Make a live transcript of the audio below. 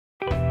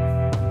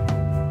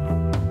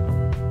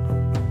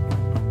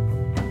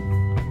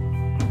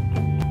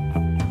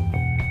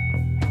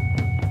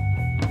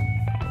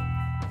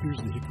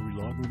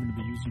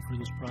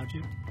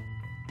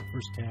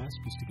task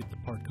is to get the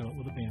part cut out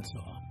with a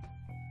bandsaw.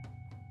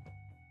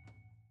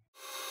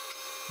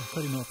 I'm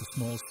cutting off a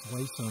small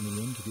slice on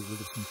the end to get rid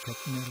of some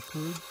chucking that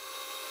occurred,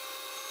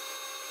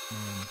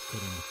 and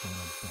cutting the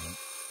final point.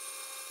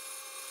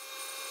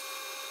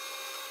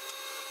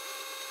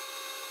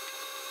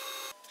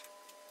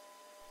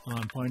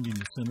 I'm finding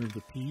the center of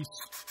the piece,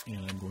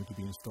 and I'm going to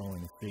be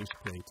installing a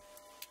faceplate.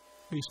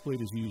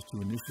 Faceplate is used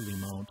to initially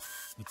mount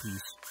the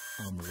piece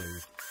on the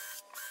lathe.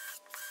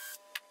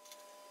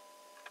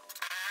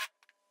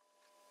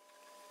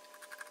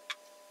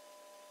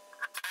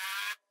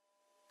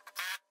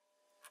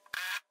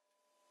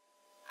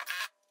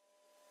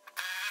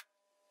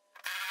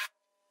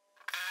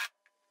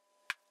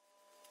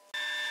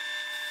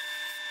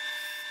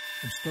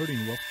 I'm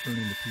starting rough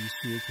turning the piece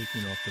here,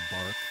 taking off the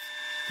bark.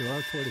 There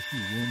are quite a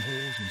few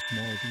wormholes and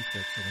small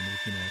defects that I'm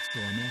looking at, so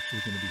I'm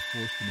actually going to be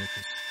forced to make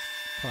this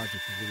project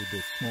a little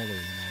bit smaller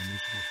than I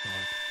initially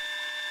thought.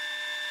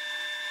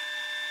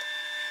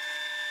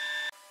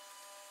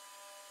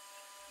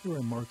 Here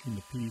I'm marking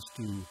the piece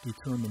to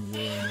determine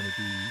where I'm going to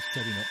be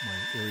setting up my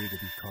area to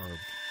be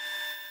carved.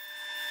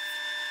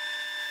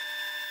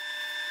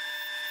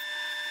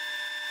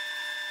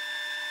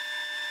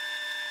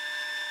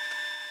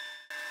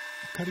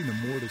 I'm cutting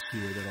a mortise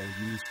here that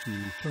I'll use to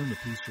turn the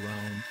piece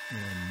around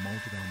and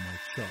mount it on my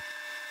chuck.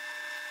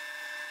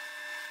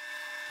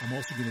 I'm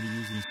also going to be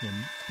using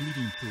some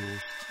beading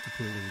tools to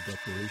put a little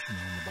decoration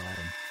on the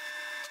bottom.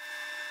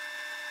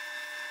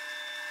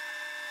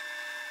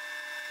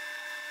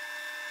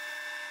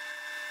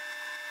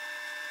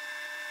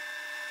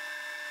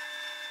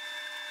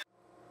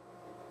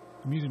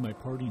 I'm using my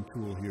parting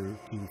tool here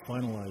to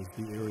finalize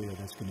the area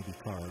that's going to be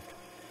carved.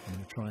 I'm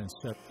going to try and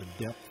set the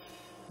depth,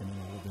 and then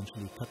I'll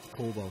eventually cut the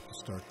cove out to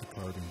start the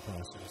carving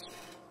process.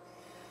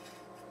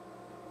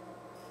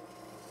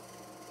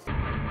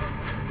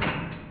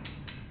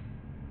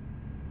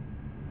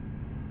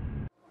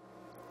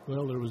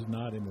 Well, there was a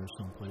knot in there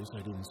someplace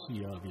I didn't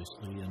see,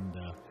 obviously, and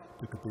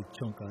took a big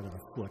chunk out of the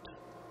foot.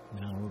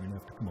 Now we're going to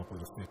have to come up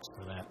with a fix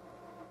for that.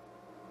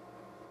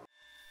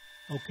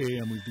 Okay,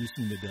 I'm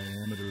reducing the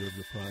diameter of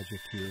the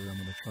project here. I'm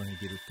going to try and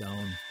get it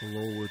down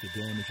below where the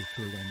damage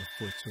occurred on the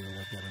foot so that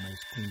I've got a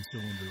nice clean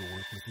cylinder to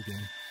work with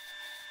again.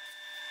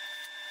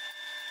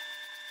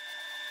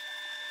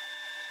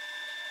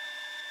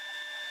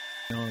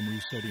 Now I'm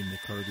resetting the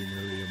carving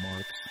area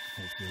marks.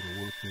 Hopefully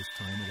it'll work this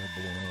time without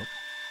blowing up.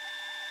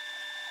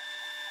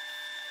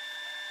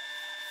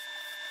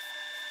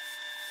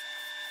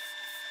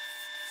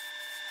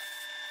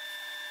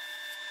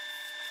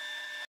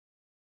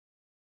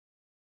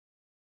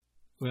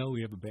 Well,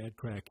 we have a bad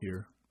crack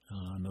here.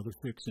 Another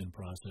fix in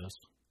process.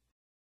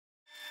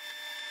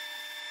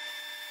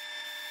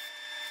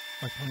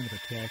 My plan of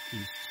attack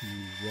is to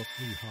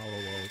roughly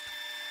hollow out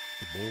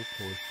the bowl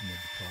portion of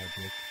the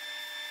project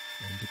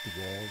and get the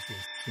walls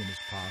as thin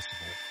as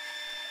possible.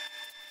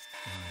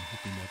 I'm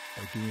hoping that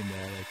by doing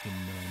that I can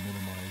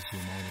minimize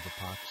the amount of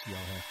epoxy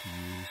I'll have to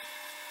use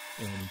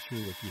and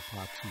ensure that the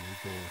epoxy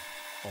will go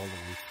all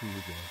the way through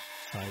the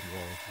side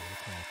walls where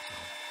the cracks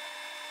are.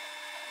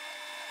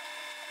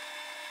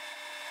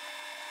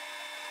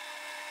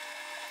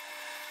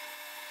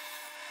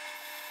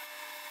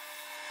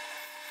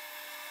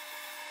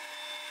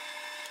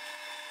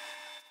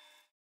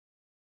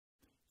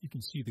 You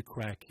can see the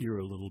crack here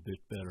a little bit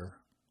better.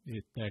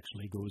 It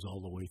actually goes all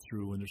the way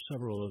through, and there's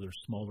several other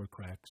smaller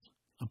cracks.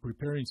 I'm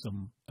preparing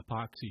some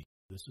epoxy.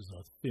 This is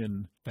a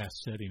thin,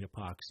 fast-setting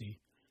epoxy,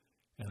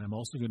 and I'm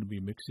also going to be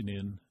mixing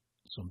in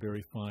some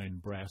very fine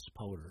brass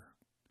powder.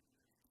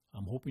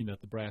 I'm hoping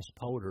that the brass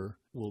powder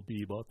will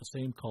be about the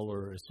same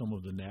color as some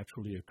of the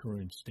naturally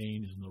occurring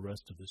stains in the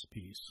rest of this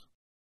piece.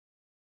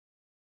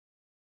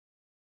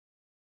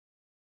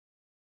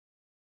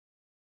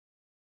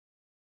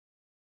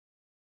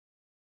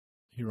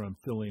 Here I'm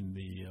filling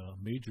the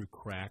major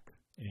crack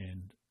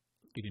and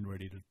getting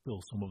ready to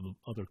fill some of the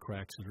other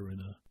cracks that are in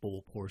the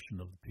bowl portion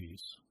of the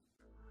piece.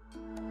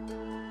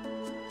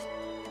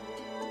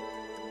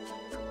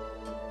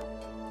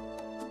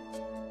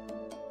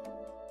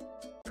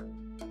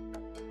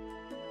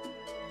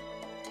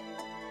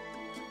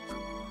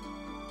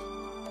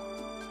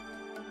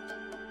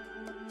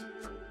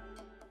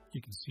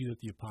 You can see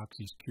that the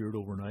epoxy is cured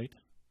overnight.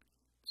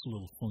 It's a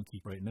little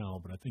funky right now,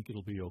 but I think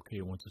it'll be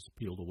okay once it's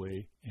peeled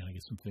away and I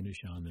get some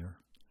finish on there.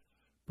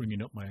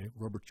 Bringing up my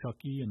rubber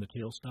chucky and the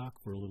tailstock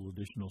for a little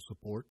additional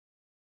support.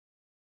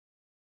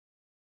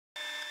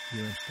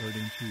 Here I'm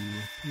starting to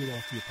peel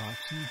off the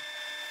epoxy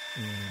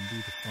and do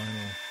the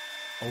final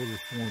outer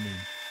forming.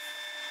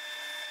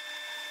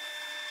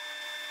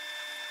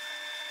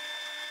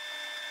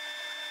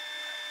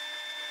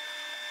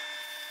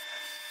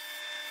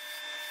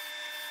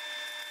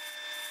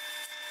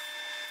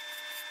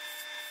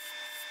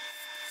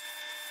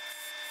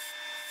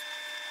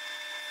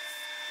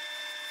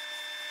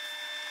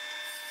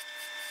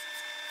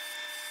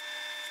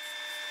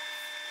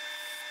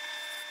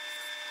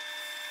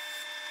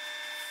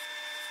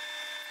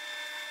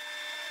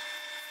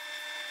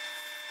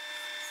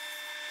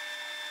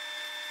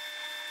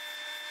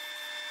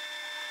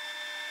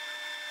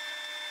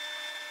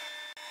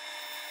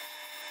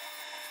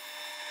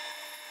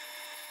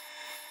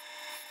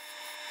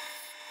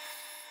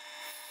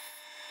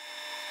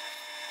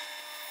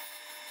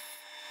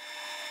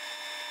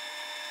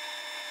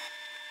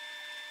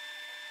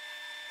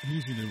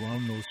 using a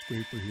round nose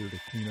scraper here to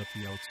clean up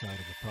the outside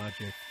of the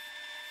project,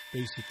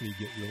 basically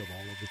get rid of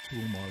all of the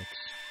tool marks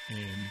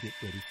and get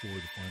ready for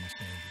the final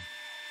sanding.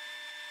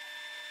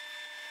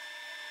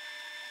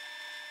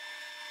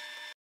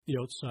 The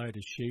outside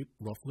is shaped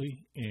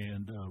roughly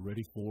and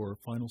ready for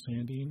final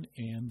sanding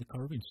and the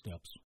carving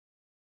steps.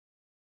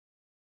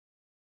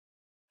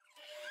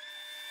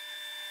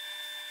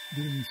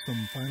 Doing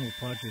some final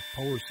project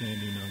power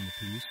sanding on the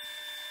piece.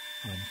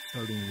 I'm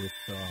starting with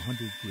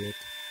 100 grit.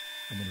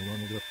 I'm going to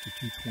run it up to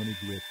 220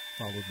 grit,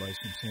 followed by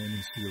some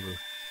sanding sealer,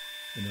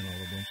 and then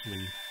I'll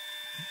eventually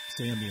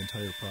sand the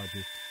entire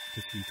project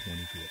to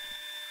 320 grit.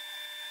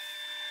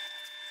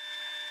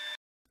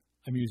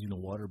 I'm using a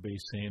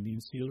water-based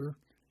sanding sealer.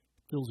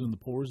 Fills in the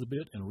pores a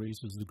bit and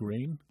raises the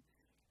grain.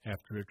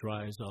 After it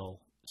dries,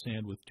 I'll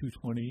sand with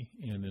 220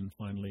 and then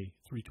finally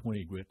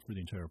 320 grit for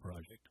the entire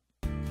project.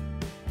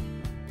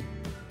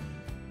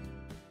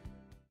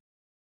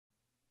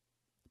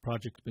 The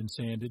project's been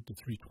sanded to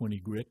 320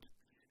 grit,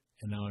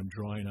 and now I'm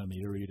drawing on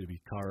the area to be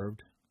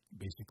carved,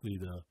 basically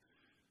the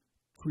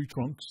tree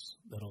trunks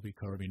that I'll be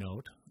carving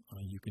out.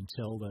 You can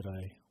tell that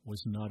I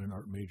was not an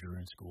art major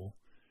in school,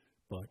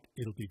 but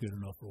it'll be good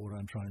enough for what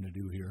I'm trying to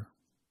do here.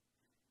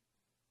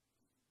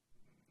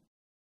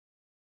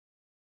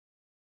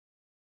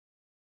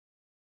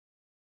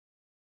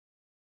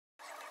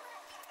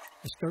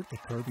 I start the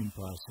carving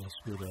process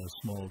with a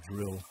small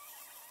drill,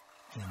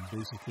 and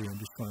basically I'm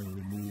just trying to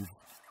remove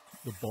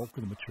the bulk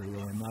of the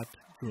material. I'm not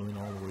drilling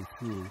all the way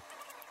through,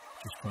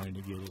 just trying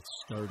to get it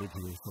started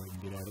here so I can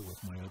get at it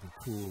with my other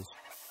tools.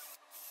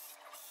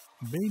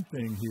 The main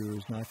thing here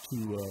is not to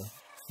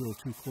drill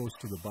too close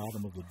to the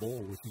bottom of the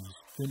bowl, which is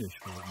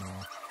finished right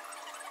now.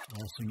 The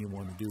last thing you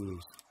want to do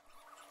is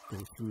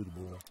go through the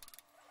bowl.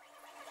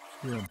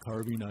 Here I'm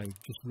carving, I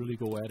just really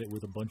go at it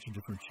with a bunch of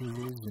different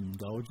chisels and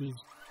gouges,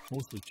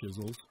 mostly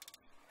chisels,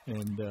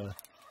 and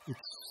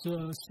it's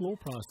a slow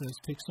process,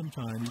 takes some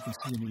time. You can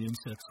see in the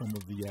inset some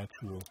of the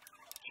actual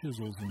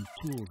chisels and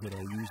tools that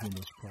I use in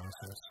this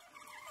process.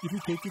 If you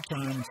take your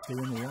time and stay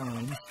in the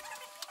lines,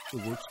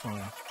 it works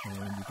fine,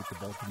 and you get the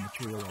bulk of the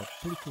material out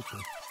pretty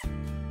quickly.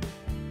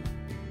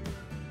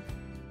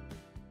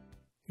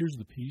 Here's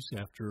the piece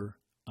after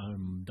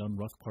I'm done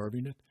rough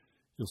carving it.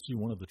 You'll see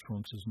one of the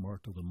trunks is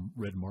marked with a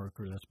red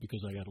marker. That's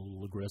because I got a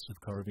little aggressive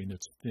carving.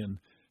 It's thin.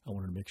 I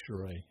wanted to make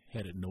sure I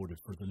had it noted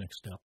for the next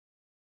step.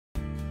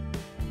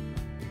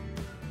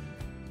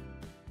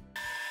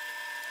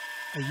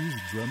 I use a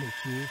Dremel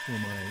tool for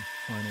my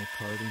final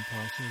carving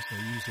process. I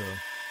use a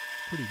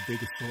pretty big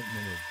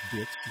assortment of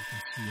bits. You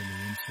can see in the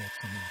inset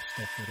some of the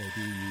stuff that I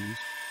do use.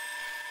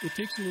 It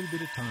takes a little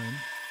bit of time.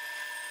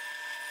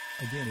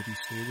 Again, if you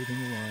stay within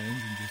the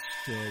lines and just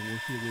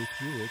work your way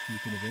through it, you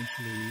can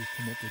eventually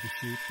come up with a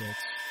shape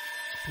that's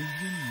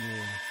pleasing and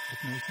will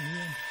look nice in the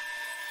end.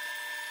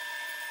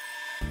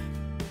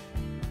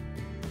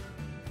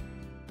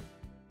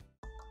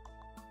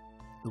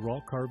 The raw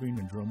carving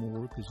and Dremel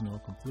work is now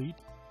complete,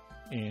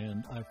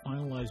 and I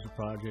finalized the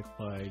project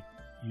by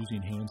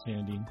using hand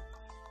sanding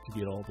to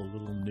get all the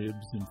little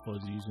nibs and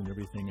fuzzies and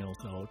everything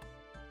else out.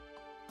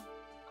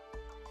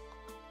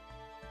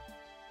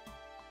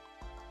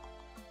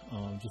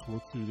 Just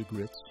work through the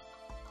grits.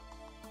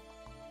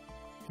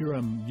 Here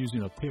I'm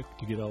using a pick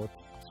to get out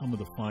some of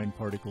the fine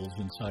particles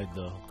inside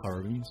the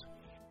carvings.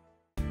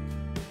 I'm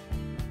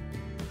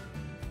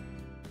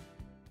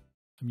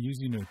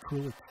using an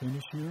acrylic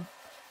finish here.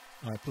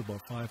 I put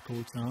about 5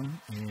 coats on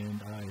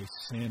and I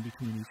sand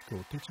between each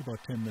coat. It takes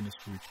about 10 minutes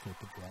for each coat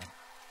to dry.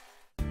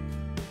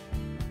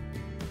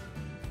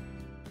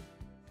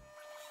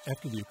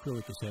 After the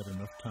acrylic has had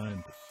enough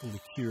time to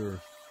fully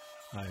cure,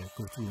 I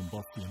go through and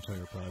buff the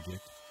entire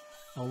project.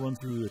 I'll run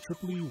through the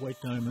Tripoli, white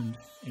diamond,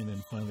 and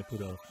then finally put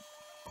a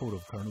coat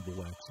of carnival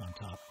wax on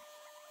top.